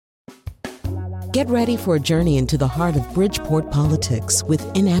Get ready for a journey into the heart of Bridgeport politics with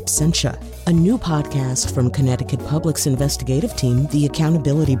In Absentia, a new podcast from Connecticut Public's investigative team, The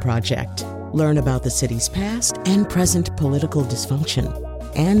Accountability Project. Learn about the city's past and present political dysfunction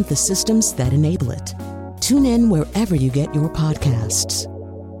and the systems that enable it. Tune in wherever you get your podcasts.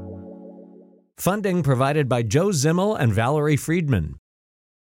 Funding provided by Joe Zimmel and Valerie Friedman.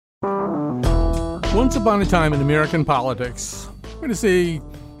 Once upon a time in American politics, I'm going to say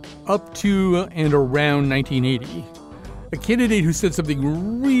up to and around 1980, a candidate who said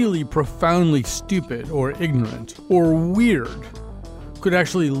something really profoundly stupid or ignorant or weird could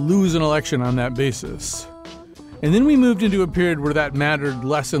actually lose an election on that basis. And then we moved into a period where that mattered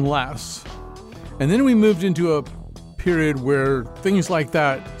less and less. And then we moved into a period where things like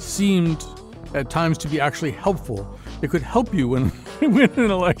that seemed at times to be actually helpful. It could help you win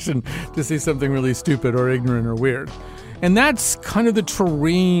an election to say something really stupid or ignorant or weird. And that's kind of the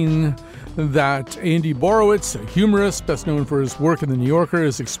terrain that Andy Borowitz, a humorist best known for his work in The New Yorker,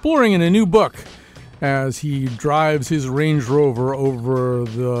 is exploring in a new book as he drives his Range Rover over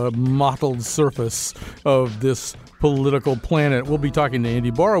the mottled surface of this political planet. We'll be talking to Andy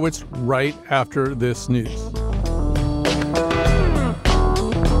Borowitz right after this news.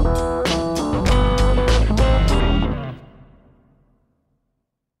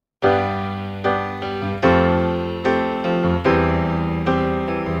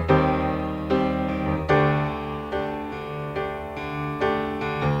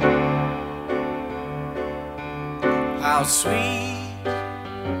 How sweet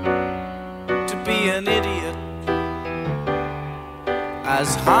to be an idiot,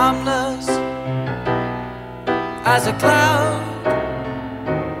 as harmless as a cloud,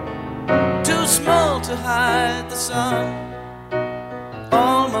 too small to hide the sun,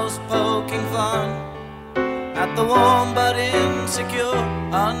 almost poking fun at the warm but insecure,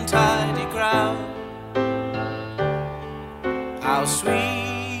 untidy crowd. How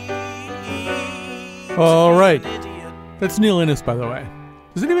sweet. All right. That's Neil Innes, by the way.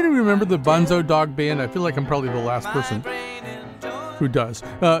 Does anybody remember the Bonzo Dog Band? I feel like I'm probably the last person who does.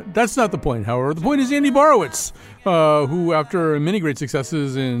 That's not the point, however. The point is Andy Borowitz, who, after many great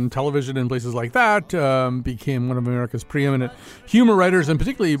successes in television and places like that, became one of America's preeminent humor writers, and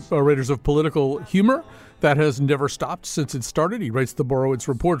particularly writers of political humor. That has never stopped since it started. He writes the Borowitz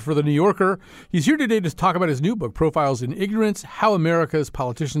Report for The New Yorker. He's here today to talk about his new book, Profiles in Ignorance, How America's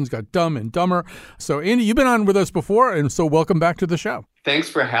Politicians Got Dumb and Dumber. So, Andy, you've been on with us before, and so welcome back to the show. Thanks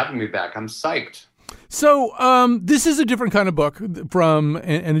for having me back. I'm psyched. So this is a different kind of book and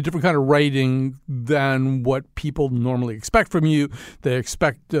a different kind of writing than what people normally expect from you. They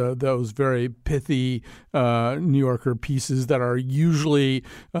expect those very pithy New Yorker pieces that are usually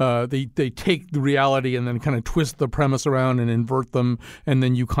they take the reality and then kind of twist the premise around and invert them, and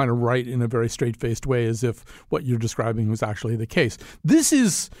then you kind of write in a very straight-faced way as if what you're describing was actually the case. This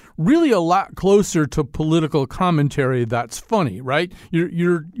is really a lot closer to political commentary that's funny, right?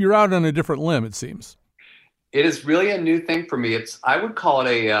 You're out on a different limb, it seems. It is really a new thing for me. I would call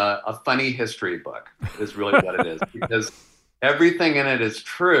it a funny history book is really what it is, because everything in it is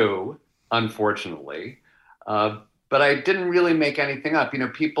true, unfortunately. But I didn't really make anything up. You know,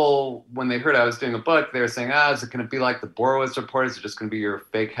 people, when they heard I was doing a book, they were saying, is it going to be like the Borowitz Report? Is it just going to be your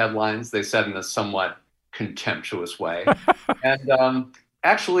fake headlines? They said in a somewhat contemptuous way. And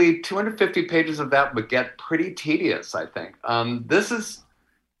actually, 250 pages of that would get pretty tedious, I think. This is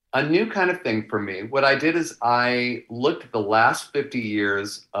a new kind of thing for me. What I did is I looked at the last 50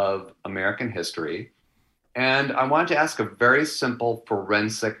 years of American history, and I wanted to ask a very simple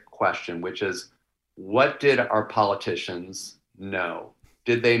forensic question, which is, what did our politicians know?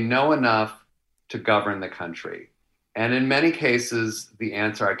 Did they know enough to govern the country? And in many cases, the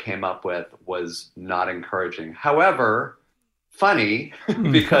answer I came up with was not encouraging. However, funny,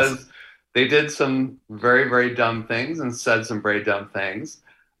 because they did some very, very dumb things and said some very dumb things.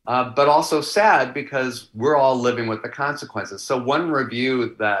 But also sad because we're all living with the consequences. So one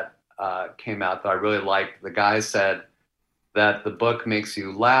review that came out that I really liked, the guy said that the book makes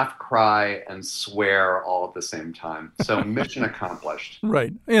you laugh, cry, and swear all at the same time. So mission accomplished.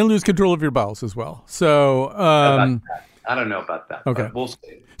 Right. And lose control of your bowels as well. So I don't know about that. Okay. We'll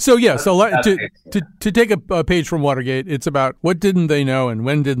see. So, yeah, to take a page from Watergate, it's about what didn't they know and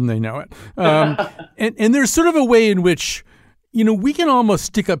when didn't they know it. And there's sort of a way in which, you know, we can almost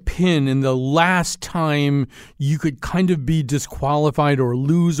stick a pin in the last time you could kind of be disqualified or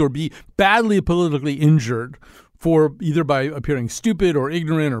lose or be badly politically injured for either by appearing stupid or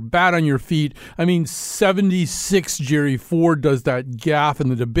ignorant or bad on your feet. I mean, 76 Jerry Ford does that gaffe in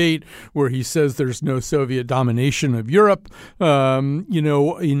the debate where he says there's no Soviet domination of Europe.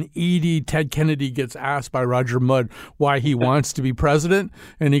 In 80, Ted Kennedy gets asked by Roger Mudd why he wants to be president,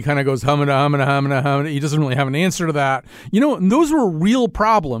 and he kind of goes humana, humana, humana, humana. He doesn't really have an answer to that. And those were real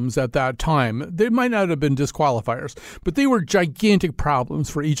problems at that time. They might not have been disqualifiers, but they were gigantic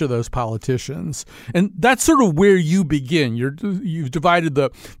problems for each of those politicians. And that's sort of where you begin. You've divided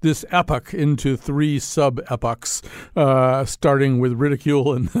this epoch into 3 sub-epochs, starting with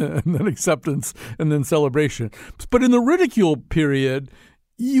ridicule and then acceptance and then celebration. But in the ridicule period,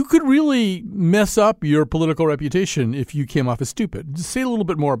 you could really mess up your political reputation if you came off as stupid. Just say a little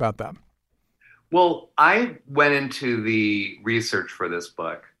bit more about that. Well, I went into the research for this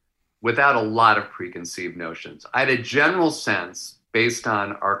book without a lot of preconceived notions. I had a general sense, based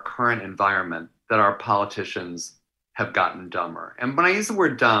on our current environment, that our politicians have gotten dumber. And when I use the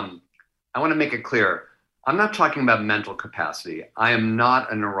word dumb, I want to make it clear, I'm not talking about mental capacity. I am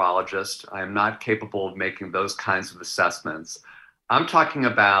not a neurologist. I am not capable of making those kinds of assessments. I'm talking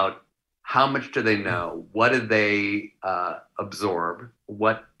about how much do they know? What do they absorb?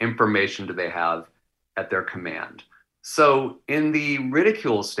 What information do they have at their command? So in the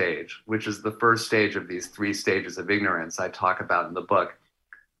ridicule stage, which is the first stage of these 3 stages of ignorance I talk about in the book,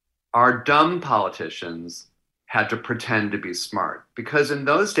 our dumb politicians had to pretend to be smart. Because in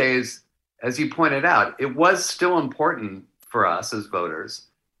those days, as you pointed out, it was still important for us as voters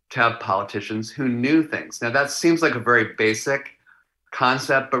to have politicians who knew things. Now, that seems like a very basic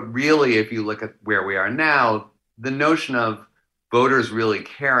concept, but really, if you look at where we are now, the notion of voters really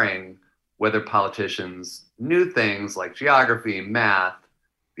caring whether politicians knew things like geography, math,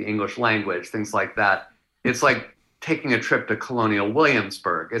 the English language, things like that, it's like taking a trip to Colonial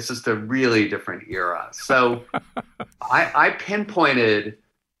Williamsburg. It's just a really different era. So I pinpointed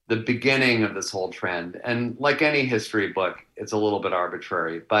the beginning of this whole trend. And like any history book, it's a little bit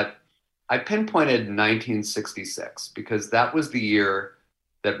arbitrary, but I pinpointed 1966 because that was the year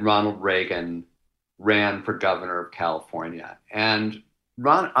that Ronald Reagan ran for governor of California. And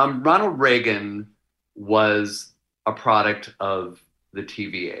Ronald Reagan was a product of the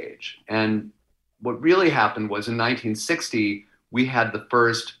TV age. And what really happened was in 1960, we had the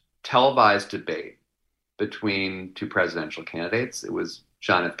first televised debate between 2 presidential candidates. It was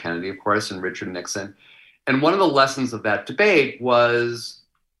John F. Kennedy, of course, and Richard Nixon. And one of the lessons of that debate was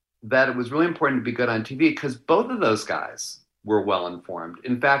that it was really important to be good on TV because both of those guys were well informed.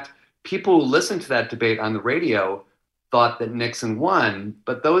 In fact, people who listened to that debate on the radio thought that Nixon won,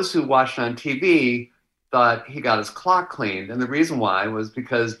 but those who watched on TV thought he got his clock cleaned. And the reason why was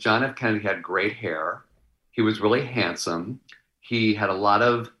because John F. Kennedy had great hair. He was really handsome. He had a lot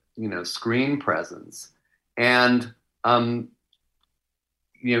of, screen presence. And,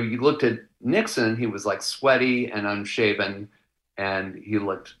 you looked at Nixon, he was like sweaty and unshaven, and he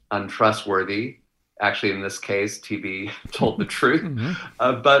looked untrustworthy. Actually, in this case, TV told the truth.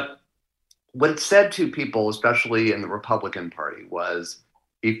 Mm-hmm. But what it said to people, especially in the Republican Party, was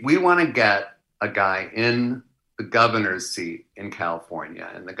if we want to get a guy in the governor's seat in California,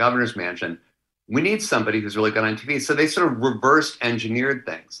 in the governor's mansion, we need somebody who's really good on TV. So they sort of reversed engineered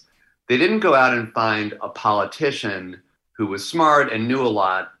things. They didn't go out and find a politician who was smart and knew a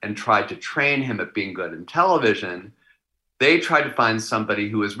lot and tried to train him at being good in television. They tried to find somebody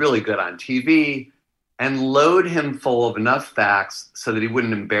who was really good on TV and load him full of enough facts so that he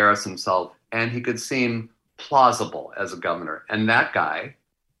wouldn't embarrass himself and he could seem plausible as a governor. And that guy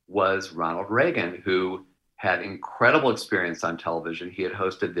was Ronald Reagan, who had incredible experience on television. He had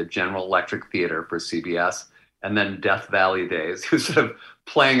hosted the General Electric Theater for CBS and then Death Valley Days. He was sort of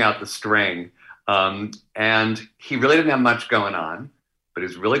playing out the string. And he really didn't have much going on, but he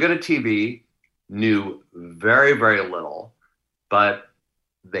was really good at TV, knew very, very little. But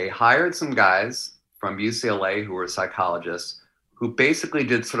they hired some guys from UCLA who were psychologists who basically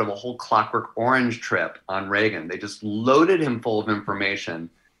did sort of a whole Clockwork Orange trip on Reagan. They just loaded him full of information.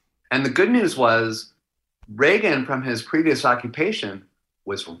 And the good news was Reagan, from his previous occupation,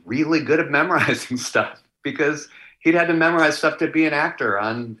 was really good at memorizing stuff because he'd had to memorize stuff to be an actor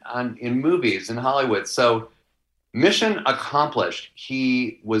in movies in Hollywood. So mission accomplished.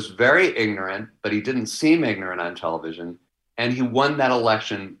 He was very ignorant, but he didn't seem ignorant on television. And he won that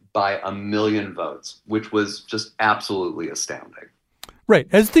election by 1 million votes, which was just absolutely astounding. Right.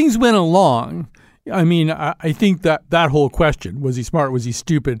 As things went along, I mean, I think that whole question, was he smart, was he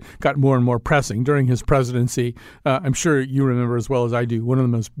stupid, got more and more pressing during his presidency. I'm sure you remember as well as I do, one of the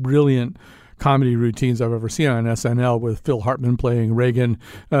most brilliant comedy routines I've ever seen on SNL with Phil Hartman playing Reagan,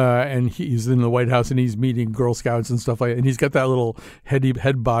 and he's in the White House and he's meeting Girl Scouts and stuff like that. And he's got that little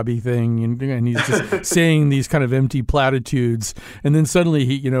head bobby thing, and he's just saying these kind of empty platitudes. And then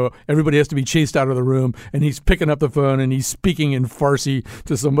suddenly everybody has to be chased out of the room, and he's picking up the phone and he's speaking in Farsi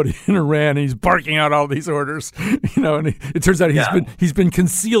to somebody in Iran, and he's barking out all these orders. And it turns out he's been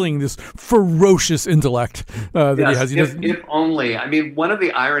concealing this ferocious intellect that he has. If only. I mean, one of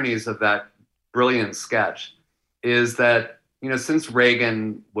the ironies of that brilliant sketch is that, since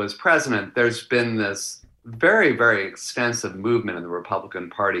Reagan was president, there's been this very, very extensive movement in the Republican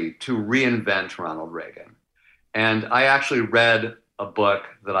Party to reinvent Ronald Reagan. And I actually read a book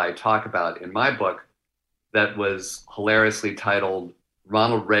that I talk about in my book that was hilariously titled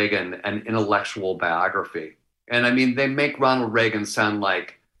Ronald Reagan, an Intellectual Biography. And I mean, they make Ronald Reagan sound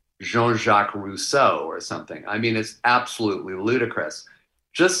like Jean-Jacques Rousseau or something. I mean, it's absolutely ludicrous.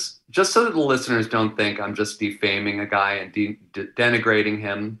 Just so that the listeners don't think I'm just defaming a guy and denigrating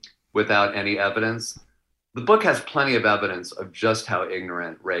him without any evidence, the book has plenty of evidence of just how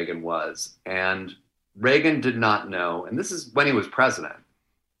ignorant Reagan was. And Reagan did not know, and this is when he was president,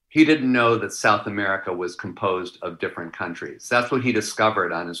 he didn't know that South America was composed of different countries. That's what he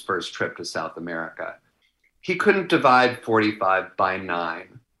discovered on his first trip to South America. He couldn't divide 45 by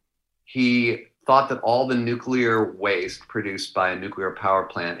 9. He thought that all the nuclear waste produced by a nuclear power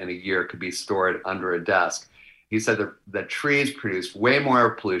plant in a year could be stored under a desk. He said that trees produce way more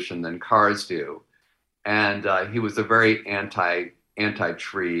pollution than cars do. And he was a very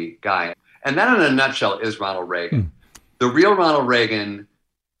anti-tree guy. And that, in a nutshell, is Ronald Reagan. The real Ronald Reagan,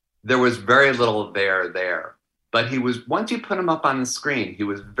 there was very little there. But once you put him up on the screen, he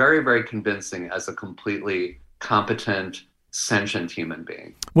was very, very convincing as a completely competent, sentient human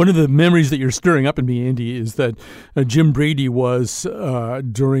being. One of the memories that you're stirring up in me, Andy, is that Jim Brady was,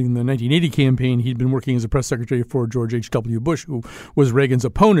 during the 1980 campaign, he'd been working as a press secretary for George H.W. Bush, who was Reagan's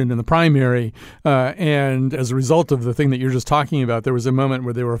opponent in the primary. And as a result of the thing that you're just talking about, there was a moment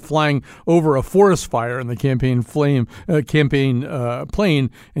where they were flying over a forest fire in the campaign plane,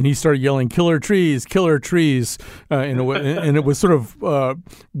 and he started yelling, killer trees, and it was sort of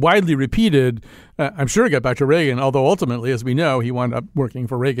widely repeated. I'm sure it got back to Reagan, although ultimately, as we know, he wound up working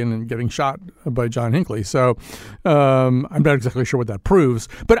for Reagan and getting shot by John Hinckley. So I'm not exactly sure what that proves.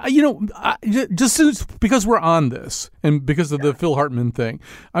 But, because we're on this and because of the Phil Hartman thing,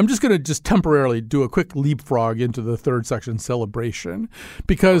 I'm just going to just temporarily do a quick leapfrog into the third section, celebration,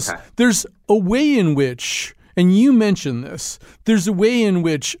 because there's a way in which... And you mentioned this. There's a way in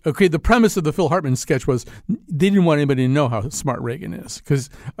which, the premise of the Phil Hartman sketch was they didn't want anybody to know how smart Reagan is because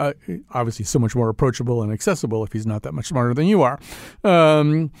obviously so much more approachable and accessible if he's not that much smarter than you are.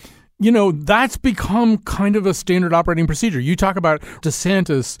 That's become kind of a standard operating procedure. You talk about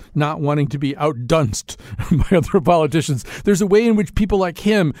DeSantis not wanting to be outdunced by other politicians. There's a way in which people like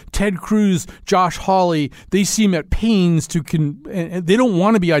him, Ted Cruz, Josh Hawley, they seem at pains and they don't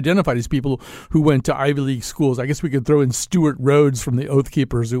want to be identified as people who went to Ivy League schools. I guess we could throw in Stuart Rhodes from the Oath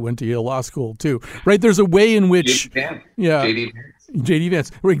Keepers who went to Yale Law School too, right? There's a way in which... J.D.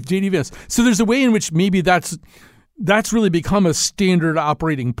 Vance. Right, J.D. Vance. So there's a way in which maybe that's really become a standard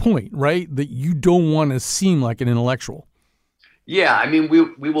operating point, right? That you don't want to seem like an intellectual. Yeah, I mean,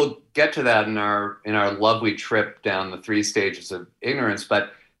 we will get to that in our lovely trip down the 3 stages of ignorance.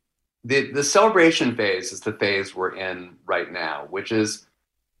 But the celebration phase is the phase we're in right now, which is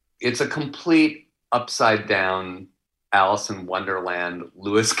it's a complete upside down Alice in Wonderland,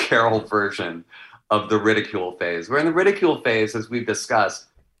 Lewis Carroll version of the ridicule phase. Where in the ridicule phase, as we've discussed,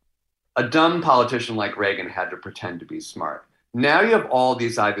 a dumb politician like Reagan had to pretend to be smart. Now you have all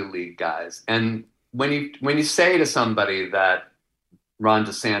these Ivy League guys. And when you say to somebody that Ron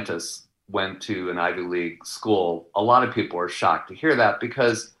DeSantis went to an Ivy League school, a lot of people are shocked to hear that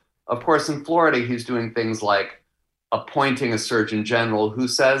because, of course, in Florida, he's doing things like appointing a surgeon general who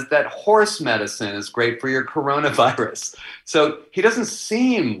says that horse medicine is great for your coronavirus. So he doesn't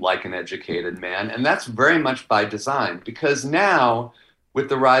seem like an educated man. And that's very much by design because now, with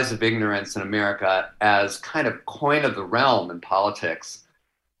the rise of ignorance in America as kind of coin of the realm in politics,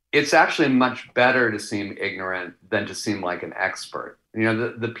 it's actually much better to seem ignorant than to seem like an expert.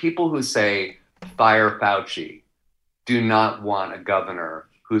 The people who say, fire Fauci, do not want a governor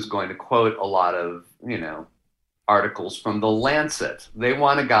who's going to quote a lot of, articles from The Lancet. They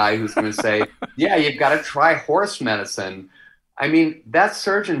want a guy who's going to say, yeah, you've got to try horse medicine. I mean, that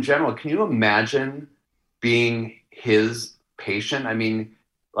Surgeon General, can you imagine being his patient? I mean,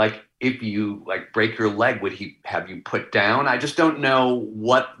 if you break your leg, would he have you put down? I just don't know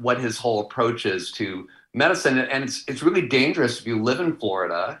what his whole approach is to medicine. And it's really dangerous if you live in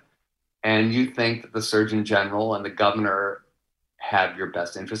Florida and you think that the Surgeon General and the governor have your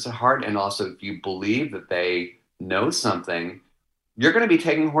best interests at heart, and also if you believe that they know something, you're going to be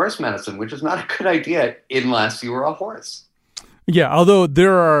taking horse medicine, which is not a good idea unless you were a horse. Yeah, although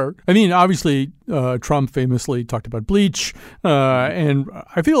obviously Trump famously talked about bleach, and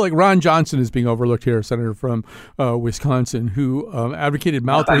I feel like Ron Johnson is being overlooked here, senator from Wisconsin, who advocated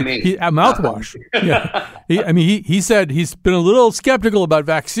mouthwash. Yeah, he said he's been a little skeptical about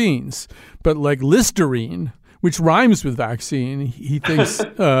vaccines, but like Listerine, which rhymes with vaccine, he thinks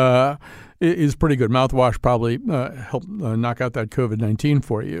is pretty good. Mouthwash probably help knock out that COVID-19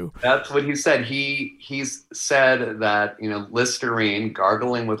 for you. That's what he said. He's said that, Listerine,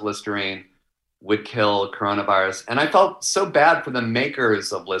 gargling with Listerine would kill coronavirus. And I felt so bad for the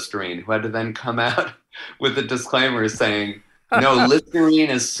makers of Listerine, who had to then come out with a disclaimer saying, no, Listerine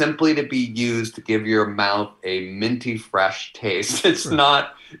is simply to be used to give your mouth a minty fresh taste. It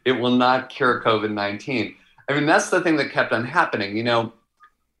will not cure COVID-19. I mean, that's the thing that kept on happening.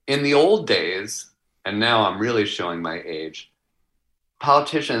 In the old days, and now I'm really showing my age,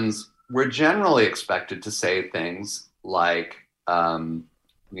 politicians were generally expected to say things like,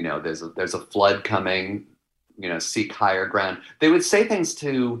 there's a flood coming, seek higher ground. They would say things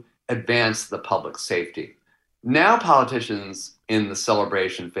to advance the public safety. Now politicians in the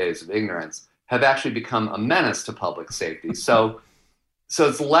celebration phase of ignorance have actually become a menace to public safety. So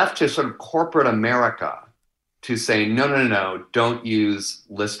it's left to sort of corporate America to say, no, don't use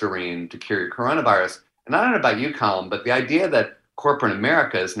Listerine to cure your coronavirus. And I don't know about you, Colin, but the idea that corporate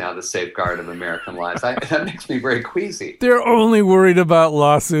America is now the safeguard of American lives, that makes me very queasy. They're only worried about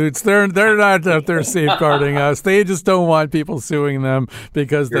lawsuits. They're not out there safeguarding us. They just don't want people suing them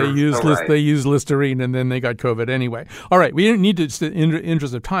because they use Listerine and then they got COVID anyway. All right, we need to, in the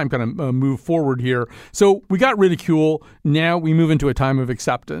interest of time, kind of move forward here. So we got ridicule. Now we move into a time of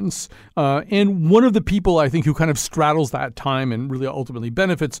acceptance. And one of the people I think who kind of straddles that time and really ultimately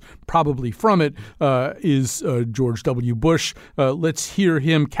benefits probably from it is George W. Bush. Let's hear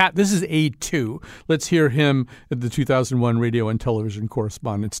him. This is A2. Let's hear him at the 2001 Radio and Television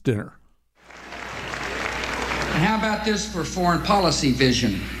Correspondents' Dinner. And how about this for foreign policy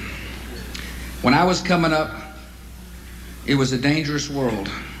vision? When I was coming up, it was a dangerous world,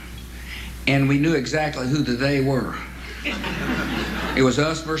 and we knew exactly who the they were. It was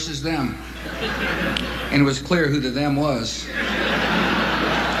us versus them, and it was clear who the them was.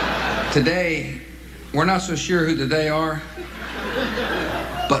 Today, we're not so sure who the they are,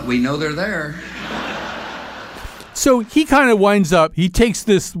 but we know they're there. So he kind of winds up, he takes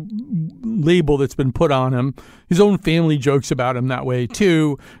this label that's been put on him. His own family jokes about him that way,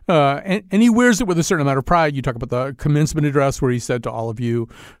 too. And he wears it with a certain amount of pride. You talk about the commencement address where he said to all of you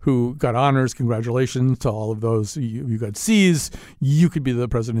who got honors, congratulations. To all of those you got C's, you could be the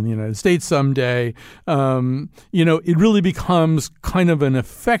president of the United States someday. It really becomes kind of an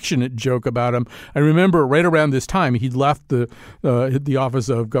affectionate joke about him. I remember right around this time, he'd left the office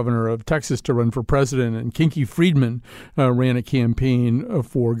of governor of Texas to run for president, and Kinky Friedman ran a campaign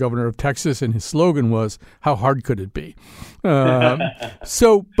for governor of Texas, and his slogan was, "How hard could it be?"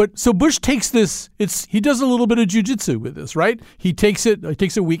 So Bush takes this. He does a little bit of jujitsu with this, right? He takes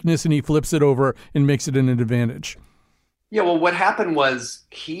a weakness and he flips it over and makes it an advantage. Yeah. Well, what happened was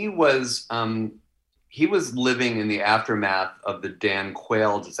he was living in the aftermath of the Dan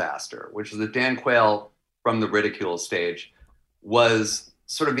Quayle disaster, which is that Dan Quayle from the ridicule stage was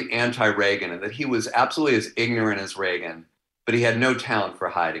sort of the anti-Reagan, and that he was absolutely as ignorant as Reagan, but he had no talent for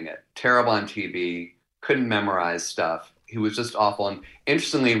hiding it. Terrible on TV. Couldn't memorize stuff. He was just awful. And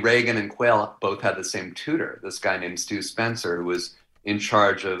interestingly, Reagan and Quayle both had the same tutor, this guy named Stu Spencer, who was in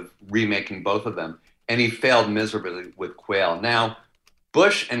charge of remaking both of them. And he failed miserably with Quayle. Now,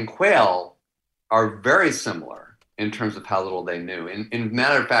 Bush and Quayle are very similar in terms of how little they knew. In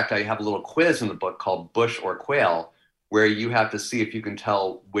matter of fact, I have a little quiz in the book called Bush or Quayle, where you have to see if you can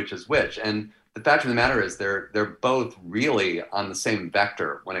tell which is which. And the fact of the matter is they're both really on the same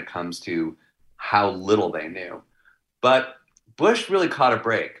vector when it comes to how little they knew. But Bush really caught a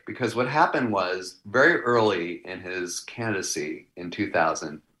break, because what happened was very early in his candidacy in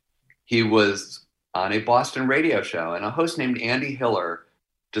 2000, he was on a Boston radio show, and a host named Andy Hiller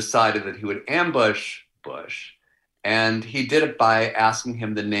decided that he would ambush Bush. And he did it by asking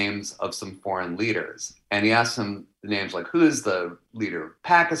him the names of some foreign leaders. And he asked him the names like, who's the leader of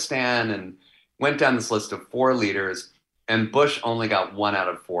Pakistan? And went down this list of 4 leaders, and Bush only got 1 out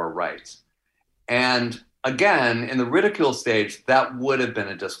of 4 right. And again, in the ridicule stage, that would have been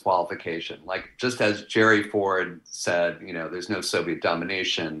a disqualification. Like, just as Jerry Ford said, there's no Soviet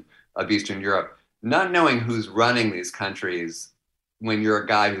domination of Eastern Europe, not knowing who's running these countries when you're a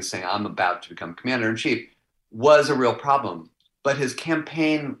guy who's saying, I'm about to become commander-in-chief, was a real problem. But his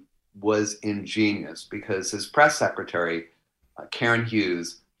campaign was ingenious because his press secretary, Karen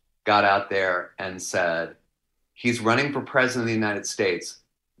Hughes, got out there and said, he's running for president of the United States,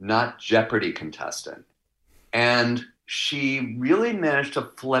 not Jeopardy contestant. And she really managed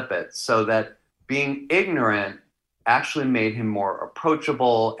to flip it so that being ignorant actually made him more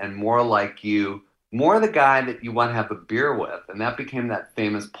approachable and more like you, more the guy that you want to have a beer with. And that became that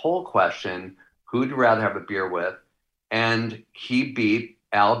famous poll question, who would you rather have a beer with? And he beat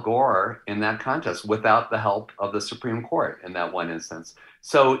Al Gore in that contest without the help of the Supreme Court in that one instance.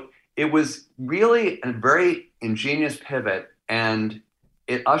 So it was really a very ingenious pivot, and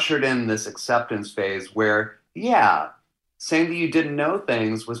it ushered in this acceptance phase where, yeah, saying that you didn't know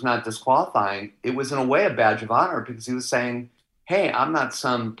things was not disqualifying. It was in a way a badge of honor because he was saying, hey, I'm not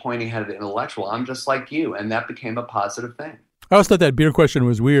some pointy-headed intellectual. I'm just like you. And that became a positive thing. I always thought that beer question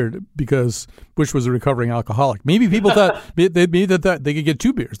was weird because Bush was a recovering alcoholic. Maybe people thought that they could get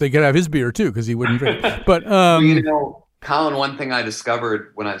 2 beers. They could have his beer too because he wouldn't drink. But well, you know, Colin, one thing I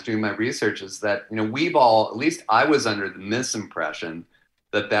discovered when I was doing my research is that, you know, we've all, at least I was under the misimpression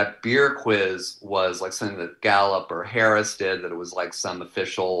that beer quiz was like something that Gallup or Harris did, that it was like some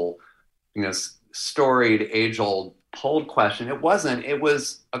official, you know, storied, age-old polled question. It wasn't. It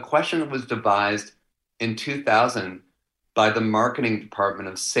was a question that was devised in 2000 by the marketing department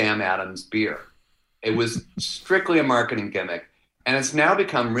of Sam Adams Beer. It was strictly a marketing gimmick. And it's now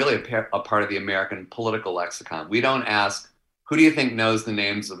become really a part of the American political lexicon. We don't ask, who do you think knows the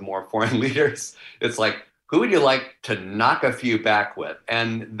names of more foreign leaders? It's like, who would you like to knock a few back with?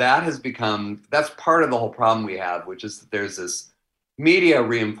 And that has become, that's part of the whole problem we have, which is that there's this media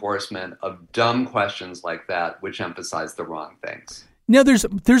reinforcement of dumb questions like that, which emphasize the wrong things. Now,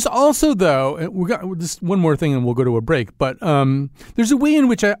 there's also, though, we got just one more thing and we'll go to a break, but there's a way in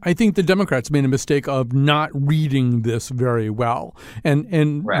which I think the Democrats made a mistake of not reading this very well.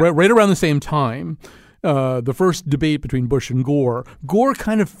 And right around the same time, the first debate between Bush and Gore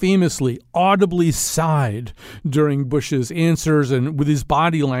kind of famously audibly sighed during Bush's answers, and with his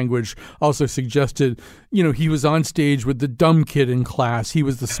body language also suggested, you know, he was on stage with the dumb kid in class. He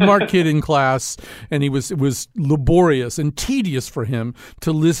was the smart kid in class, and it was laborious and tedious for him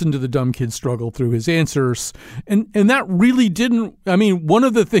to listen to the dumb kid struggle through his answers. And that really didn't, I mean, one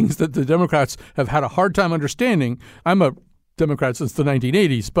of the things that the Democrats have had a hard time understanding, I'm a Democrat since the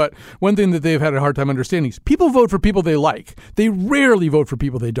 1980s, but one thing that they've had a hard time understanding is people vote for people they like. They rarely vote for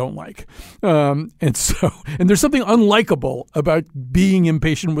people they don't like. And there's something unlikable about being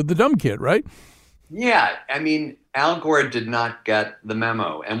impatient with the dumb kid, right? Yeah. I mean, Al Gore did not get the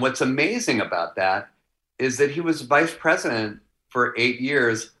memo. And what's amazing about that is that he was vice president for 8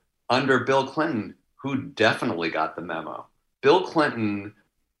 years under Bill Clinton, who definitely got the memo. Bill Clinton,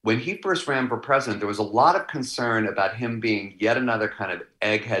 when he first ran for president, there was a lot of concern about him being yet another kind of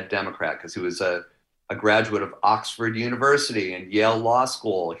egghead Democrat because he was a graduate of Oxford University and Yale Law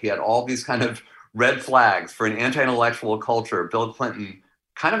School. He had all these kind of red flags for an anti-intellectual culture. Bill Clinton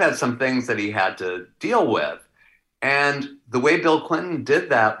kind of had some things that he had to deal with. And the way Bill Clinton did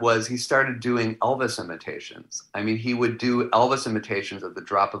that was he started doing Elvis imitations. I mean, he would do Elvis imitations at the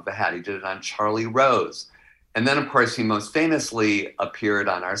drop of a hat. He did it on Charlie Rose. And then, of course, he most famously appeared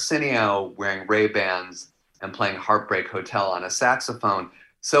on Arsenio wearing Ray-Bans and playing Heartbreak Hotel on a saxophone.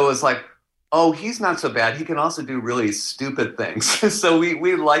 So it was like, oh, he's not so bad. He can also do really stupid things. So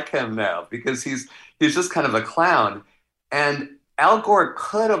we like him now because he's just kind of a clown. And Al Gore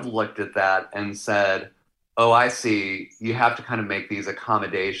could have looked at that and said, oh, I see. You have to kind of make these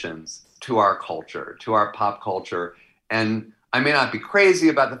accommodations to our culture, to our pop culture. And I may not be crazy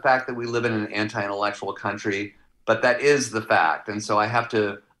about the fact that we live in an anti-intellectual country, but that is the fact. And so I have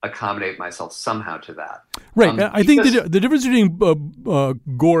to accommodate myself somehow to that. Right. I think the difference between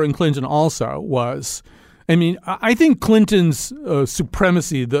Gore and Clinton also was, I mean, I think Clinton's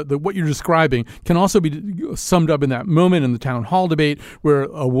supremacy, what you're describing, can also be summed up in that moment in the town hall debate where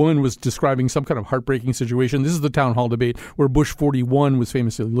a woman was describing some kind of heartbreaking situation. This is the town hall debate where Bush 41 was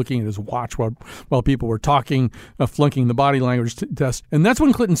famously looking at his watch while people were talking, flunking the body language test. And that's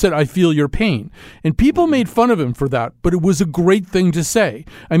when Clinton said, I feel your pain. And people made fun of him for that, but it was a great thing to say.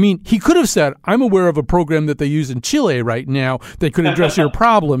 I mean, he could have said, I'm aware of a program that they use in Chile right now that could address your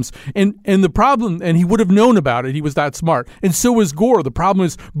problems. And the problem, and he would have known about it. He was that smart. And so was Gore. The problem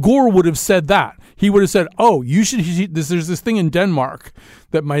is Gore would have said that. He would have said, oh, there's this thing in Denmark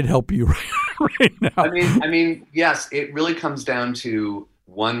that might help you right now. I mean, yes, it really comes down to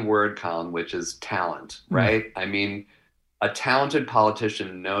one word, Colin, which is talent, right? I mean, a talented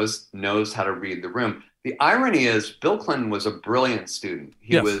politician knows how to read the room. The irony is Bill Clinton was a brilliant student.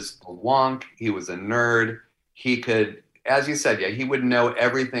 He was a wonk. He was a nerd. He could, as you said, he would know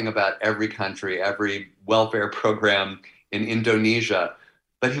everything about every country, every welfare program in Indonesia,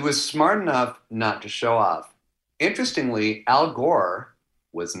 but he was smart enough not to show off. Interestingly, Al Gore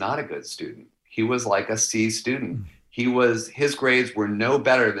was not a good student. He was like a C student. His grades were no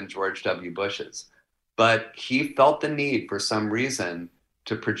better than George W. Bush's, but he felt the need for some reason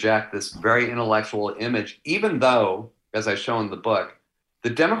to project this very intellectual image, even though, as I show in the book,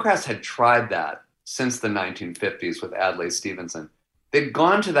 the Democrats had tried that since the 1950s with Adlai Stevenson. They'd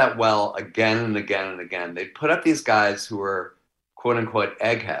gone to that well again and again and again. They'd put up these guys who were quote unquote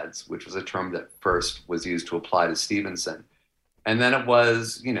eggheads, which was a term that first was used to apply to Stevenson. And then it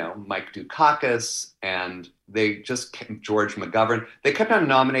was, Mike Dukakis, and George McGovern. They kept on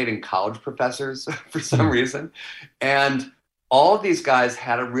nominating college professors for some reason. And all of these guys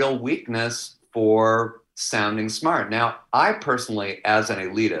had a real weakness for sounding smart. Now, I personally, as an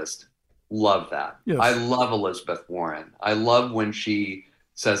elitist, love that. Yes. I love Elizabeth Warren. I love when she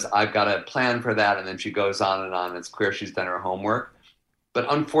says, I've got a plan for that, and then she goes on and on. It's clear she's done her homework.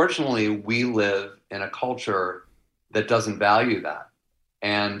 But unfortunately, we live in a culture that doesn't value that.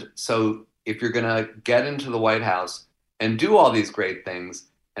 And so if you're going to get into the White House and do all these great things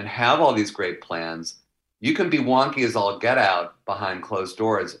and have all these great plans, you can be wonky as all get out behind closed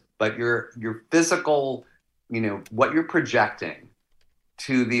doors, but your physical, what you're projecting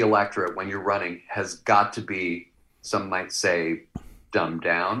to the electorate when you're running has got to be, some might say, dumbed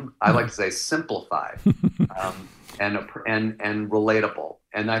down. I like to say simplified and relatable.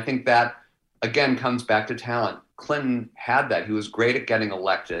 And I think that, again, comes back to talent. Clinton had that. He was great at getting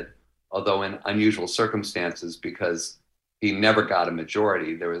elected, although in unusual circumstances because he never got a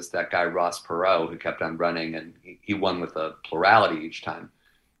majority. There was that guy, Ross Perot, who kept on running, and he won with a plurality each time.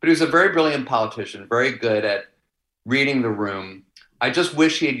 But he was a very brilliant politician, very good at reading the room. I just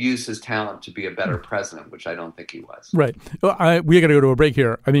wish he had used his talent to be a better president, which I don't think he was. Right. Well, we got to go to a break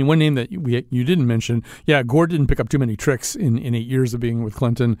here. I mean, one name that you didn't mention, Gore didn't pick up too many tricks in 8 years of being with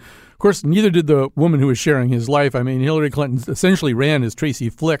Clinton. Of course, neither did the woman who was sharing his life. I mean, Hillary Clinton essentially ran as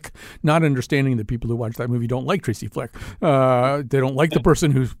Tracy Flick, not understanding that people who watch that movie don't like Tracy Flick. They don't like the person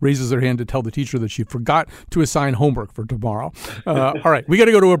who raises their hand to tell the teacher that she forgot to assign homework for tomorrow. All right, we got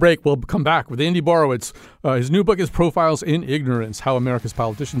to go to a break. We'll come back with Andy Borowitz. His new book is Profiles in Ignorance, How America's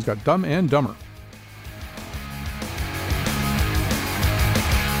Politicians Got Dumb and Dumber.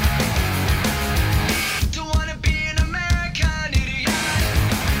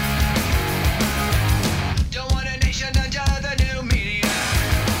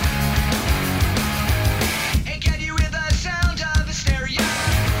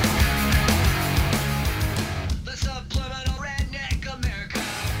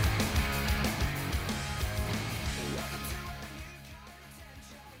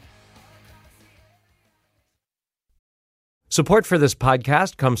 Support for this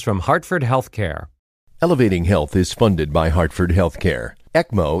podcast comes from Hartford Healthcare. Elevating Health is funded by Hartford Healthcare.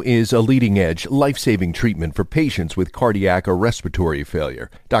 ECMO is a leading-edge, life-saving treatment for patients with cardiac or respiratory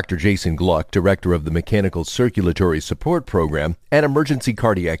failure. Dr. Jason Gluck, director of the Mechanical Circulatory Support Program and Emergency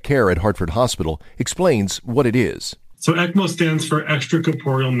Cardiac Care at Hartford Hospital, explains what it is. So ECMO stands for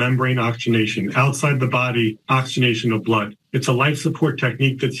extracorporeal membrane oxygenation, outside the body oxygenation of blood. It's a life support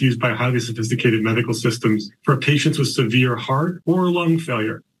technique that's used by highly sophisticated medical systems for patients with severe heart or lung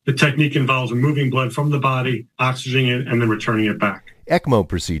failure. The technique involves removing blood from the body, oxygenating it, and then returning it back. ECMO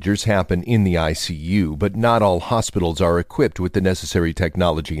procedures happen in the ICU, but not all hospitals are equipped with the necessary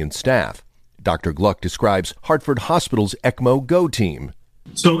technology and staff. Dr. Gluck describes Hartford Hospital's ECMO Go team.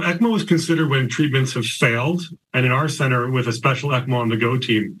 So ECMO is considered when treatments have failed. And in our center, with a special ECMO on the Go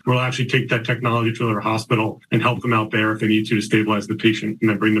team, we'll actually take that technology to their hospital and help them out there if they need to stabilize the patient and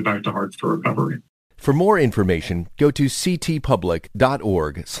then bring them back to Hartford for recovery. For more information, go to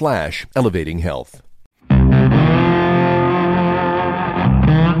ctpublic.org/elevatinghealth.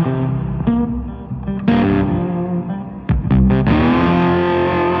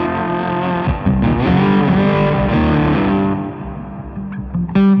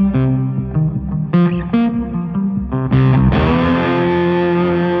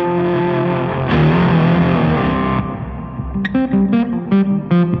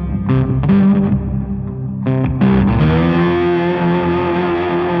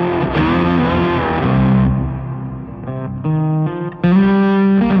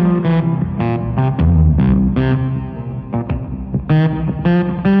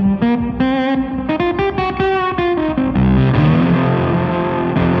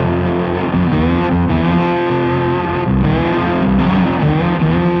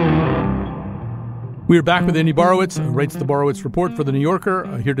 We're back with Andy Borowitz, who writes the Borowitz Report for The New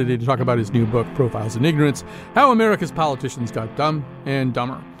Yorker, here today to talk about his new book, Profiles in Ignorance, How America's Politicians Got Dumb and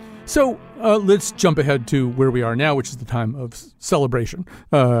Dumber. So let's jump ahead to where we are now, which is the time of celebration.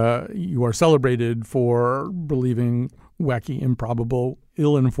 You are celebrated for believing wacky, improbable,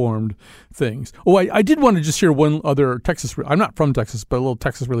 ill-informed things. Oh, I did want to just share one other Texas. I'm not from Texas, but a little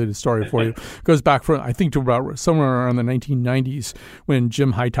Texas-related story for you. It goes back from, I think, to about somewhere around the 1990s when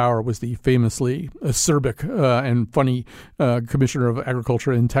Jim Hightower was the famously acerbic and funny commissioner of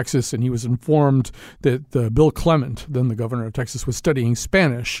agriculture in Texas, and he was informed that Bill Clement, then the governor of Texas, was studying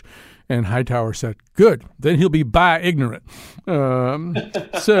Spanish. And Hightower said, "Good, then he'll be ignorant."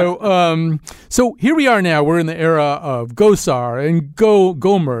 So here we are now. We're in the era of Gosar and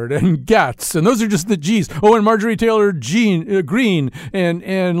Gomerd and Getz, and those are just the G's. Oh, and Marjorie Taylor Greene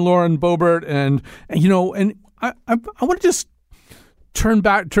and Lauren Boebert, and I want to just turn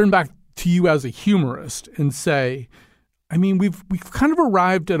back to you as a humorist and say, I mean, we've kind of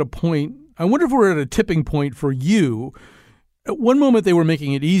arrived at a point. I wonder if we're at a tipping point for you. At one moment, they were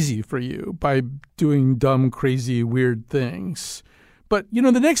making it easy for you by doing dumb, crazy, weird things. But, the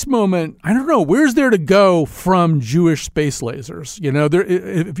next moment, I don't know, where's there to go from Jewish space lasers?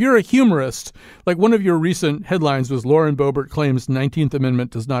 If you're a humorist, like one of your recent headlines was Lauren Boebert claims 19th Amendment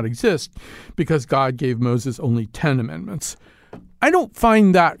does not exist because God gave Moses only 10 amendments. I don't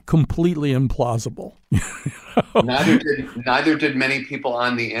find that completely implausible. Neither did many people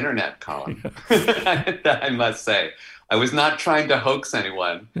on the internet, Colin. I must say. I was not trying to hoax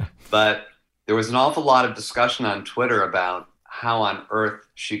anyone, but there was an awful lot of discussion on Twitter about how on earth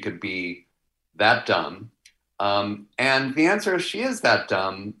she could be that dumb. And the answer is she is that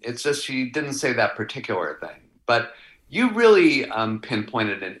dumb. It's just she didn't say that particular thing. But you really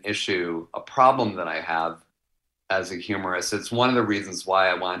pinpointed an issue, a problem that I have as a humorist. It's one of the reasons why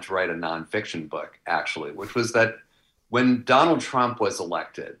I wanted to write a nonfiction book, actually, which was that when Donald Trump was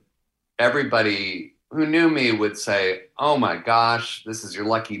elected, everybody who knew me would say, "Oh my gosh, this is your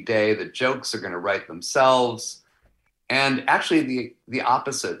lucky day. The jokes are going to write themselves." And actually the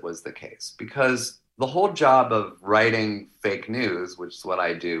opposite was the case, because the whole job of writing fake news, which is what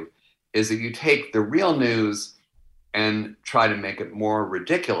I do, is that you take the real news and try to make it more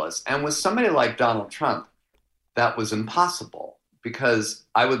ridiculous. And with somebody like Donald Trump, that was impossible, because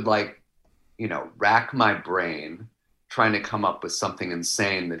I would rack my brain trying to come up with something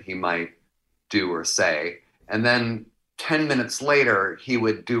insane that he might do or say, and then 10 minutes later he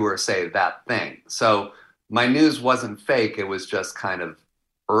would do or say that thing. So my news wasn't fake, it was just kind of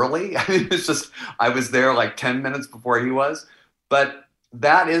early. I mean, it's just I was there like 10 minutes before he was. But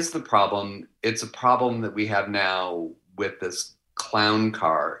that is the problem. It's a problem that we have now with this clown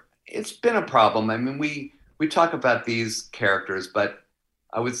car. It's been a problem. I mean, we talk about these characters, but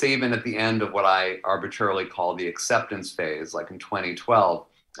I would say even at the end of what I arbitrarily call the acceptance phase, like in 2012,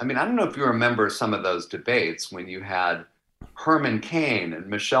 I mean, I don't know if you remember some of those debates when you had Herman Cain and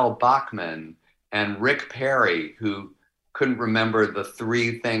Michelle Bachmann and Rick Perry, who couldn't remember the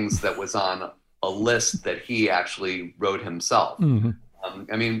 3 things that was on a list that he actually wrote himself. Mm-hmm.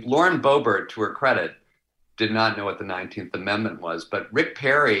 I mean, Lauren Boebert, to her credit, did not know what the 19th Amendment was, but Rick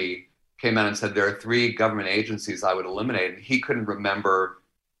Perry came out and said, there are 3 government agencies I would eliminate, and he couldn't remember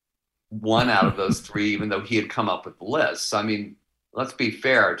one out of those 3, even though he had come up with the list. So, I mean, let's be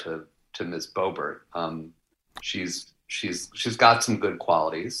fair to Ms. Boebert. She's got some good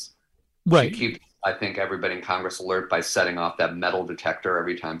qualities. Right. She keeps, I think, everybody in Congress alert by setting off that metal detector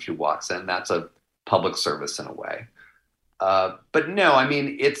every time she walks in. That's a public service in a way. But no, I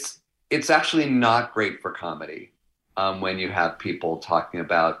mean, it's actually not great for comedy when you have people talking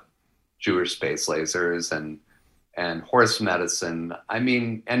about Jewish space lasers and horse medicine. I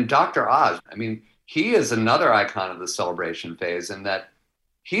mean, and Dr. Oz, I mean, he is another icon of the celebration phase in that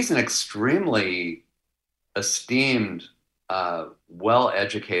he's an extremely esteemed,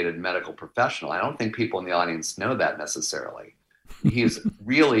 well-educated medical professional. I don't think people in the audience know that necessarily. He's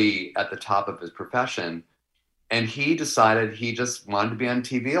really at the top of his profession, and he decided he just wanted to be on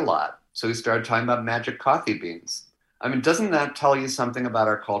TV a lot. So he started talking about magic coffee beans. I mean, doesn't that tell you something about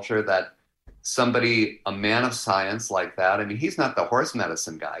our culture, that somebody, a man of science like that, I mean, he's not the horse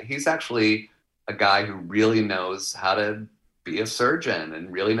medicine guy. He's actually a guy who really knows how to be a surgeon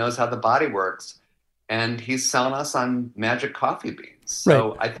and really knows how the body works. And he's selling us on magic coffee beans.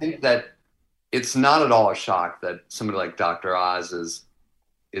 So right. I think that it's not at all a shock that somebody like Dr. Oz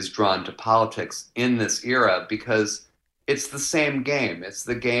is drawn to politics in this era, because it's the same game. It's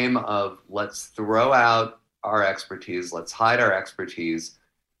the game of let's throw out our expertise, let's hide our expertise,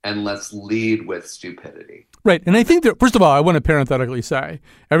 and let's lead with stupidity. Right. And I think that, first of all, I want to parenthetically say,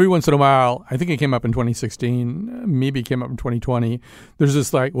 every once in a while, I think it came up in 2016, maybe it came up in 2020, there's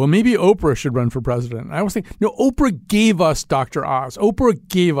this like, well, maybe Oprah should run for president. And I always think, no, Oprah gave us Dr. Oz. Oprah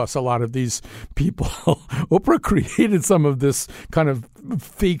gave us a lot of these people. Oprah created some of this kind of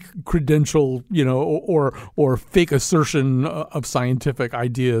fake credential, or fake assertion of scientific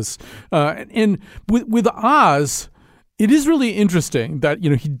ideas. And with Oz, it is really interesting that,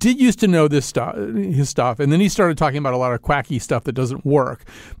 he did used to know his stuff, and then he started talking about a lot of quacky stuff that doesn't work.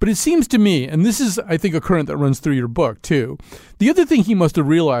 But it seems to me, and this is, I think, a current that runs through your book, too, the other thing he must have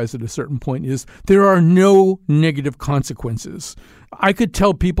realized at a certain point is there are no negative consequences. I could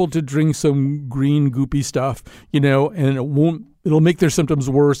tell people to drink some green goopy stuff, and it'll make their symptoms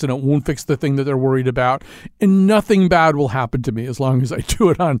worse and it won't fix the thing that they're worried about. And nothing bad will happen to me as long as I do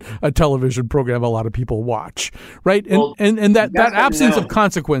it on a television program a lot of people watch. Right. And that absence of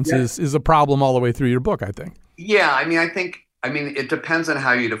consequences is a problem all the way through your book, I think. Yeah. I think it depends on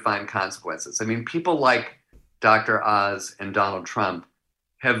how you define consequences. People like Dr. Oz and Donald Trump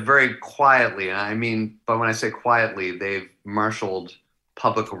have very quietly, but when I say quietly, they've marshaled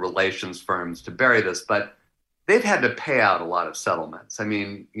public relations firms to bury this, but they've had to pay out a lot of settlements.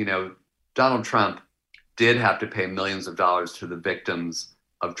 Donald Trump did have to pay millions of dollars to the victims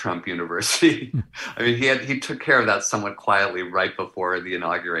of Trump University. He took care of that somewhat quietly right before the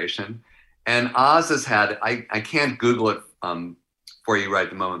inauguration. And Oz has had, I can't Google it for you right at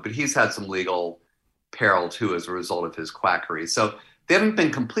the moment, but he's had some legal peril too as a result of his quackery. So they haven't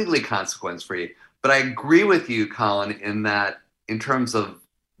been completely consequence-free. But I agree with you, Colin, in that in terms of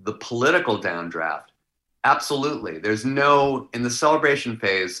the political downdraft, absolutely. In the celebration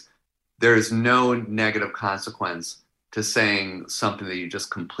phase, there is no negative consequence to saying something that you just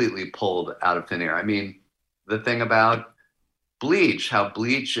completely pulled out of thin air. The thing about bleach, how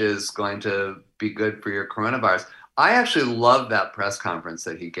bleach is going to be good for your coronavirus. I actually love that press conference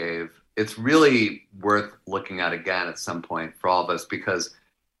that he gave. It's really worth looking at again at some point for all of us, because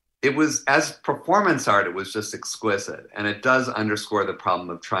it was, as performance art, it was just exquisite. And it does underscore the problem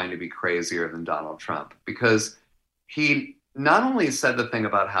of trying to be crazier than Donald Trump, because he not only said the thing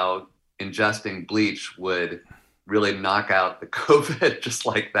about how ingesting bleach would really knock out the COVID just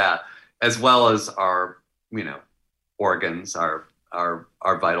like that, as well as our, organs, our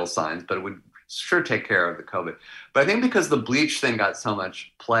vital signs, but it would sure take care of the COVID. But I think because the bleach thing got so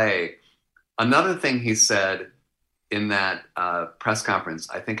much play, another thing he said in that press conference,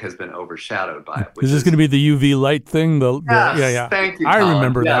 I think, has been overshadowed by it. Is this going to be the UV light thing? Yes, thank you, I Colin.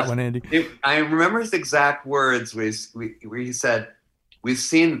 remember that one, Andy. I remember his exact words where he said, "We've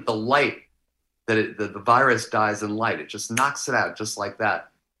seen the light, that the virus dies in light. It just knocks it out just like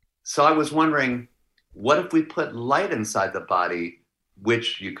that." So I was wondering, what if we put light inside the body,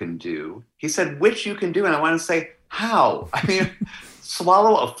 which you can do? He said, which you can do. And I want to say, how?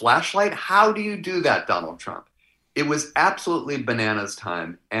 Swallow a flashlight? How do you do that, Donald Trump? It was absolutely bananas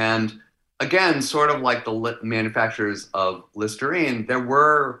time. And again, sort of like the manufacturers of Listerine, there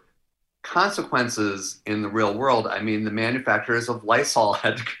were consequences in the real world. The manufacturers of Lysol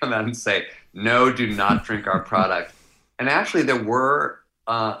had to come out and say, no, do not drink our product. And actually, there were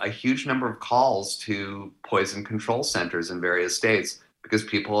a huge number of calls to poison control centers in various states because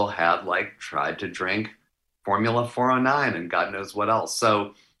people had tried to drink Formula 409 and God knows what else.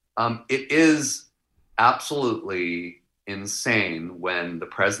 So it is absolutely insane when the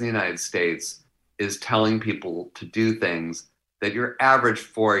president of the United States is telling people to do things that your average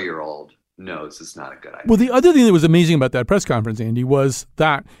 4-year-old knows is not a good idea. Well, the other thing that was amazing about that press conference, Andy, was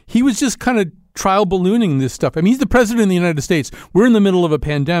that he was just kind of trial ballooning this stuff. He's the president of the United States. We're in the middle of a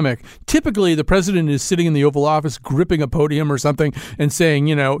pandemic. Typically, the president is sitting in the Oval Office, gripping a podium or something and saying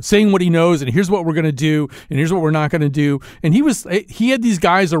what he knows, and here's what we're going to do, and here's what we're not going to do. And he had these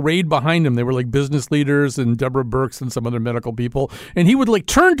guys arrayed behind him. They were like business leaders and Deborah Birx and some other medical people. And he would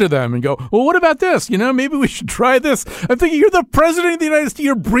turn to them and go, well, what about this? Maybe we should try this. I'm thinking, you're the president of the United States.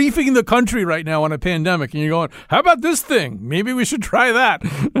 You're briefing the country right now on a pandemic. And you're going, how about this thing? Maybe we should try that.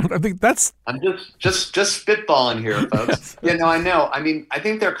 I think that's... Just spitballing here, folks. I know. I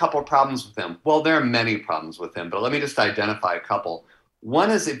think there are a couple of problems with him. Well, there are many problems with him, but let me just identify a couple.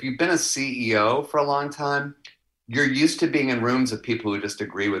 One is, if you've been a CEO for a long time, you're used to being in rooms of people who just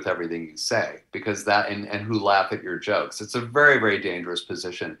agree with everything you say, because and who laugh at your jokes. It's a very, very dangerous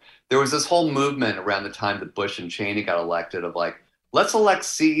position. There was this whole movement around the time that Bush and Cheney got elected of let's elect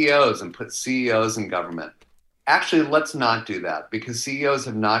CEOs and put CEOs in government. Actually, let's not do that, because CEOs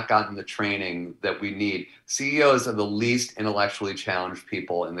have not gotten the training that we need. CEOs are the least intellectually challenged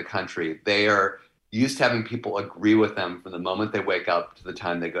people in the country. They are used to having people agree with them from the moment they wake up to the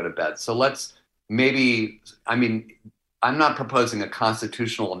time they go to bed. So let's I'm not proposing a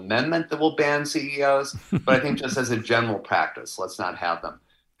constitutional amendment that will ban CEOs, but I think just as a general practice, let's not have them.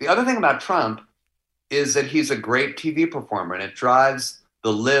 The other thing about Trump is that he's a great TV performer, and it drives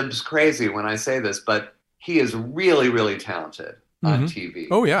the libs crazy when I say this, but he is really, really talented on TV.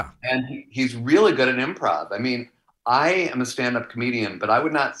 Oh, yeah. And he's really good at improv. I mean, I am a stand-up comedian, but I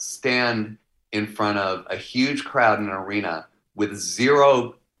would not stand in front of a huge crowd in an arena with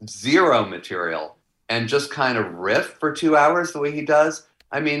zero material and just kind of riff for 2 hours the way he does.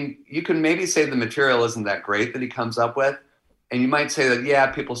 I mean, you can maybe say the material isn't that great that he comes up with, and you might say that, yeah,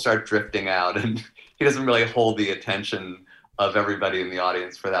 people start drifting out and he doesn't really hold the attention of everybody in the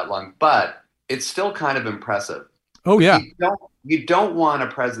audience for that long, but it's still kind of impressive. Oh, yeah. You don't want a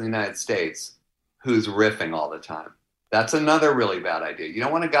president of the United States who's riffing all the time. That's another really bad idea. You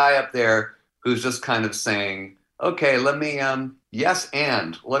don't want a guy up there who's just kind of saying, okay, let me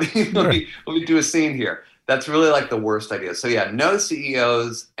do a scene here. That's really like the worst idea. So yeah, no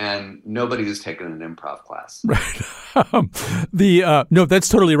CEOs and nobody who's taken an improv class. Right. No, that's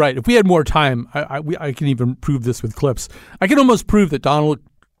totally right. If we had more time, I can even prove this with clips. I can almost prove that Donald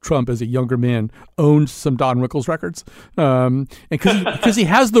Trump, as a younger man, owned some Don Rickles records, and because he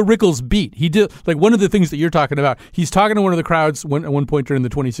has the Rickles beat. He did, like, one of the things that you're talking about. He's talking to one of the crowds at one point during the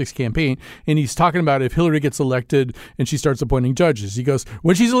 26 campaign, and he's talking about if Hillary gets elected and she starts appointing judges. He goes,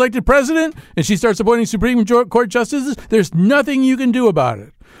 when she's elected president and she starts appointing Supreme Court justices, there's nothing you can do about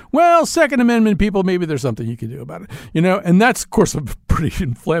it. Well, Second Amendment people, maybe there's something you can do about it, and that's, of course, a pretty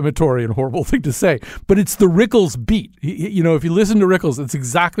inflammatory and horrible thing to say, but it's the Rickles beat. If you listen to Rickles, it's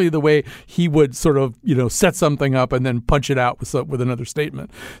exactly the way he would sort of, set something up and then punch it out with another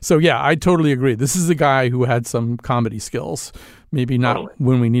statement. So, yeah, I totally agree. This is a guy who had some comedy skills, maybe not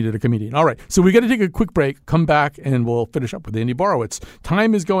when we needed a comedian. All right, so we got to take a quick break, come back, and we'll finish up with Andy Borowitz.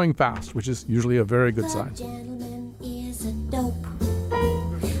 Time is going fast, which is usually a very good sign. The gentleman is a dope.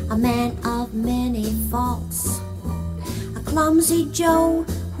 A man of many faults, a clumsy Joe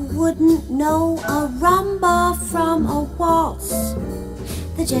who wouldn't know a rumba from a waltz.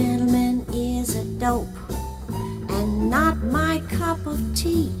 The gentleman is a dope and not my cup of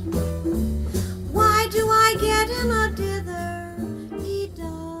tea. Why do I get in a dither? He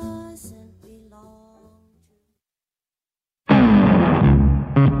doesn't belong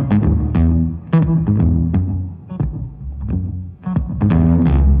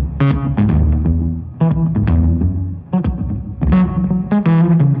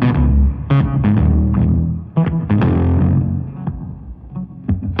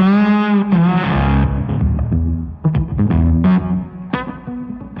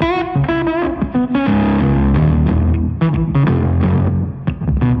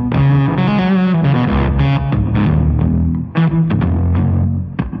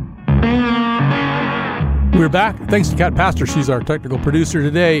We're back. Thanks to Kat Pastor. She's our technical producer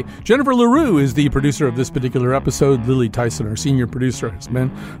today. Jennifer LaRue is the producer of this particular episode. Lily Tyson, our senior producer, has been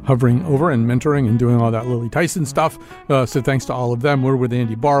hovering over and mentoring and doing all that Lily Tyson stuff. So thanks to all of them. We're with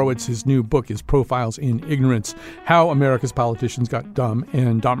Andy Borowitz. His new book is Profiles in Ignorance, How America's Politicians Got Dumb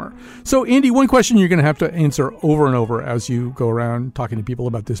and Dumber. So, Andy, one question you're going to have to answer over and over as you go around talking to people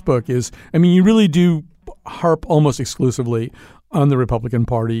about this book is, you really do harp almost exclusively on the Republican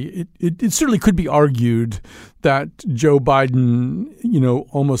Party. It certainly could be argued that Joe Biden,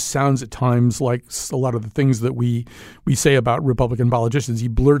 almost sounds at times like a lot of the things that we say about Republican politicians. He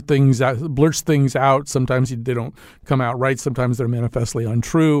blurts things out. Sometimes they don't come out right. Sometimes they're manifestly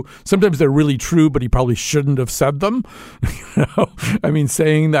untrue. Sometimes they're really true, but he probably shouldn't have said them.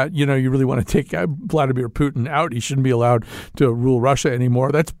 Saying that, you really want to take Vladimir Putin out, he shouldn't be allowed to rule Russia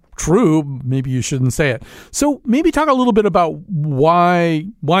anymore. That's true. Maybe you shouldn't say it. So maybe talk a little bit about why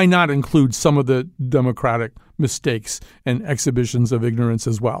not include some of the Democratic mistakes and exhibitions of ignorance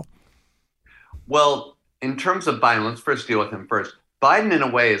as well. Well, in terms of Biden, let's first deal with him first. Biden, in a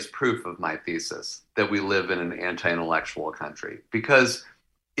way, is proof of my thesis that we live in an anti-intellectual country. Because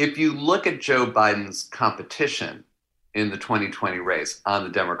if you look at Joe Biden's competition in the 2020 race on the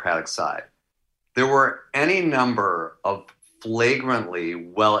Democratic side, there were any number of flagrantly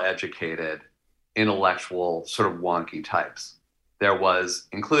well-educated, intellectual, sort of wonky types. There was,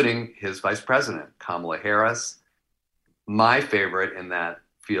 including his vice president, Kamala Harris. My favorite in that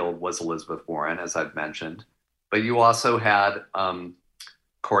field was Elizabeth Warren, as I've mentioned. But you also had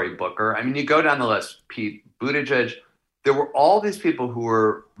Cory Booker. You go down the list, Pete Buttigieg. There were all these people who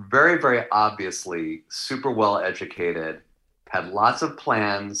were very, very obviously super well-educated, had lots of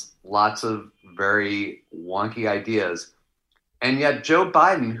plans, lots of very wonky ideas, And yet Joe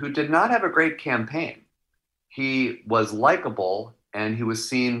Biden, who did not have a great campaign, he was likable, and he was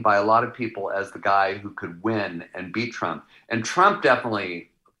seen by a lot of people as the guy who could win and beat Trump. And Trump definitely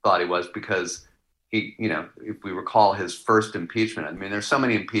thought he was, because he, if we recall his first impeachment, I mean, there's so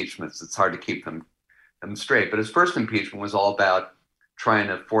many impeachments, it's hard to keep them straight. But his first impeachment was all about trying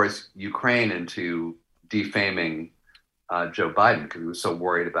to force Ukraine into defaming Joe Biden, because he was so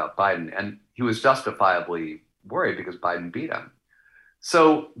worried about Biden. And he was justifiably worried because Biden beat him.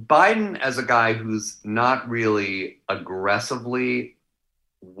 So Biden, as a guy who's not really aggressively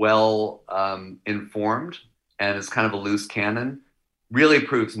well informed and is kind of a loose cannon, really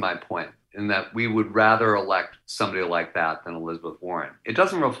proves my point, in that we would rather elect somebody like that than Elizabeth Warren. It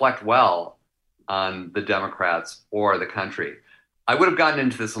doesn't reflect well on the Democrats or the country. I would have gotten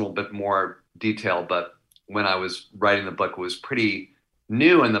into this a little bit more detail, but when I was writing the book, it was pretty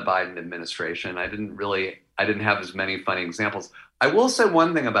new in the Biden administration. I didn't have as many funny examples. I will say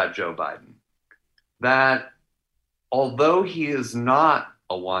one thing about Joe Biden, that although he is not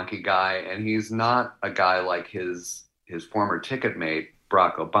a wonky guy, and he's not a guy like his former ticket mate,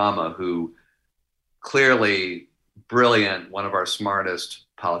 Barack Obama, who clearly brilliant, one of our smartest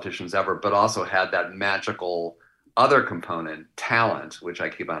politicians ever, but also had that magical other component, talent, which I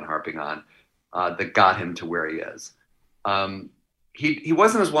keep on harping on, that got him to where he is. He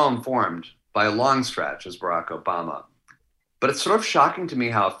wasn't as well informed by a long stretch as Barack Obama, but it's sort of shocking to me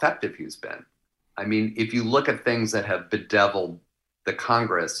how effective he's been. I mean, if you look at things that have bedeviled the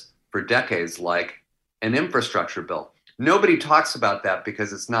Congress for decades, like an infrastructure bill, nobody talks about that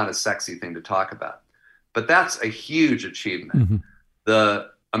because it's not a sexy thing to talk about. But that's a huge achievement. Mm-hmm. The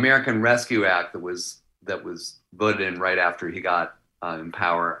American Rescue Act that was voted in right after he got in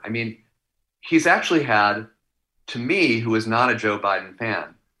power. I mean, he's actually had, to me, who is not a Joe Biden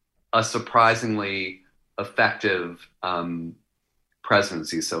fan, a surprisingly effective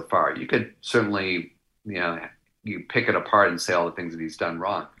presidency so far. You could certainly, you pick it apart and say all the things that he's done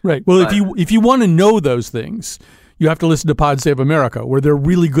wrong. Right. Well, if you want to know those things, you have to listen to Pod Save America, where they're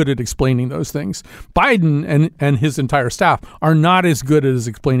really good at explaining those things. Biden and his entire staff are not as good as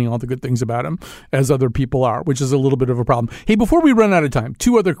explaining all the good things about him as other people are, which is a little bit of a problem. Hey, before we run out of time,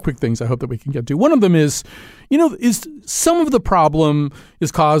 two other quick things I hope that we can get to. One of them is, is some of the problem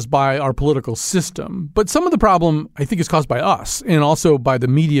is caused by our political system, but some of the problem, I think, is caused by us and also by the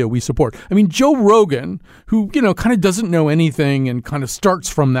media we support. I mean, Joe Rogan, who, kind of doesn't know anything and kind of starts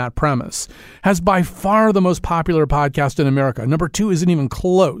from that premise, has by far the most popular podcast in America. Number 2 isn't even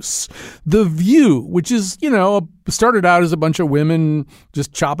close. The View, which is, started out as a bunch of women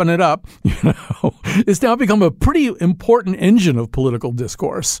just chopping it up, is now become a pretty important engine of political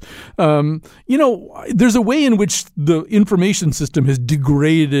discourse. There's a way in which the information system has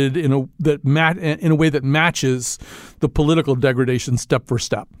degraded in a way that matches the political degradation step for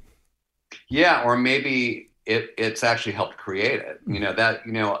step. Yeah, or maybe it's actually helped create it.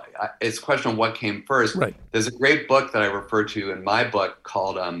 It's a question of what came first. Right. There's a great book that I refer to in my book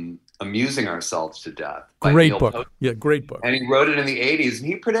called Amusing Ourselves to Death. Great book. Yeah, great book. And he wrote it in the 80s, and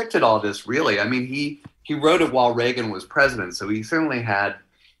he predicted all this, really. I mean, he wrote it while Reagan was president, so he certainly had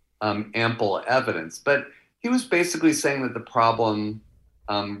ample evidence. But he was basically saying that the problem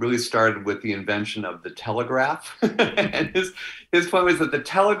really started with the invention of the telegraph. And his point was that the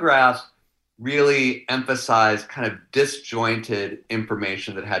telegraph really emphasized kind of disjointed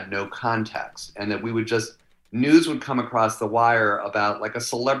information that had no context, and that news would come across the wire about like a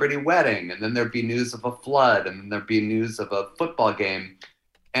celebrity wedding, and then there'd be news of a flood, and then there'd be news of a football game.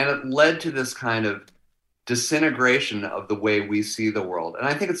 And it led to this kind of disintegration of the way we see the world. And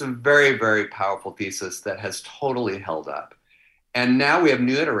I think it's a very, very powerful thesis that has totally held up. And now we have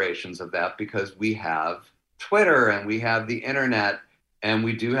new iterations of that because we have Twitter and we have the internet, and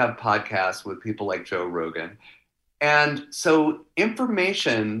we do have podcasts with people like Joe Rogan. And so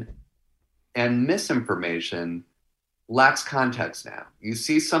information and misinformation lacks context now. You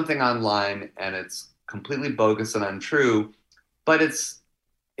see something online and it's completely bogus and untrue, but it's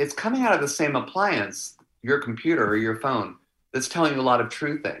coming out of the same appliance, your computer or your phone, that's telling you a lot of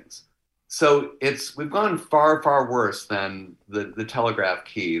true things. So we've gone far, far worse than the telegraph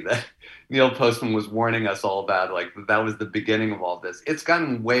key that Neil Postman was warning us all about. Like, that was the beginning of all this. It's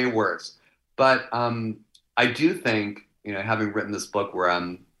gotten way worse. But I do think, having written this book where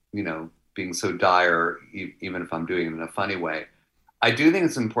I'm, being so dire, even if I'm doing it in a funny way, I do think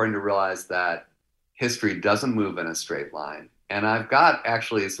it's important to realize that history doesn't move in a straight line. And I've got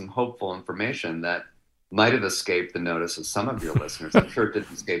actually some hopeful information that might have escaped the notice of some of your listeners. I'm sure it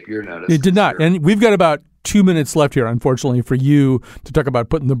didn't escape your notice. It did not. And we've got about 2 minutes left here, unfortunately, for you to talk about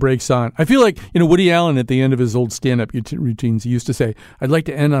putting the brakes on. I feel like, Woody Allen at the end of his old stand-up routines, he used to say, I'd like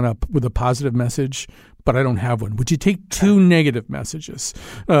to end with a positive message, but I don't have one. Would you take 2 negative messages?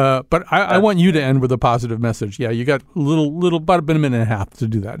 But I want you to end with a positive message. Yeah, you got about a minute and a half to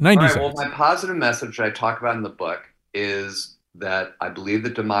do that. 90 seconds. Well, my positive message I talk about in the book is that I believe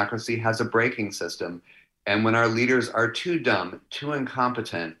that democracy has a braking system. And when our leaders are too dumb, too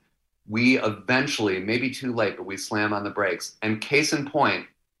incompetent, we eventually, maybe too late, but we slam on the brakes. And case in point,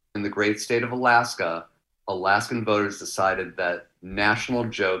 in the great state of Alaska, Alaskan voters decided that national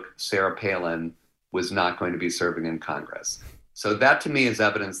joke Sarah Palin was not going to be serving in Congress. So that to me is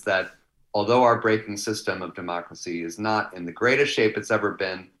evidence that although our braking system of democracy is not in the greatest shape it's ever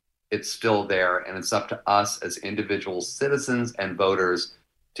been, it's still there, and it's up to us as individual citizens and voters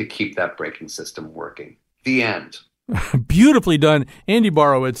to keep that braking system working. The end. Beautifully done. Andy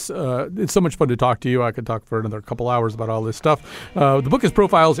Borowitz, it's so much fun to talk to you. I could talk for another couple hours about all this stuff. The book is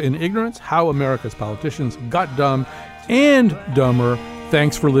Profiles in Ignorance, How America's Politicians Got Dumb and Dumber.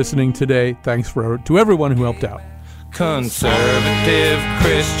 Thanks for listening today. Thanks to everyone who helped out. Conservative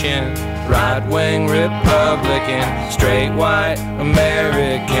Christian, right-wing Republican, straight white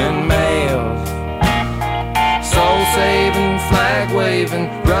American males, soul-saving, flag-waving,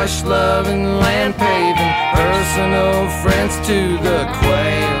 rush-loving, land-paving, personal friends to the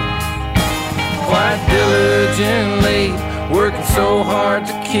quail, quite diligently working so hard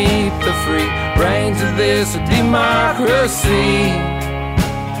to keep the free reins of this democracy.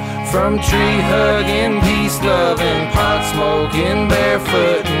 From tree-hugging, peace-loving, pot-smoking,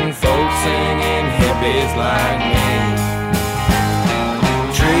 barefooting, folk singing hippies like me.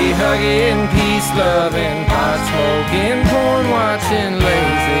 Tree-hugging, peace-loving, pot-smoking, porn-watching,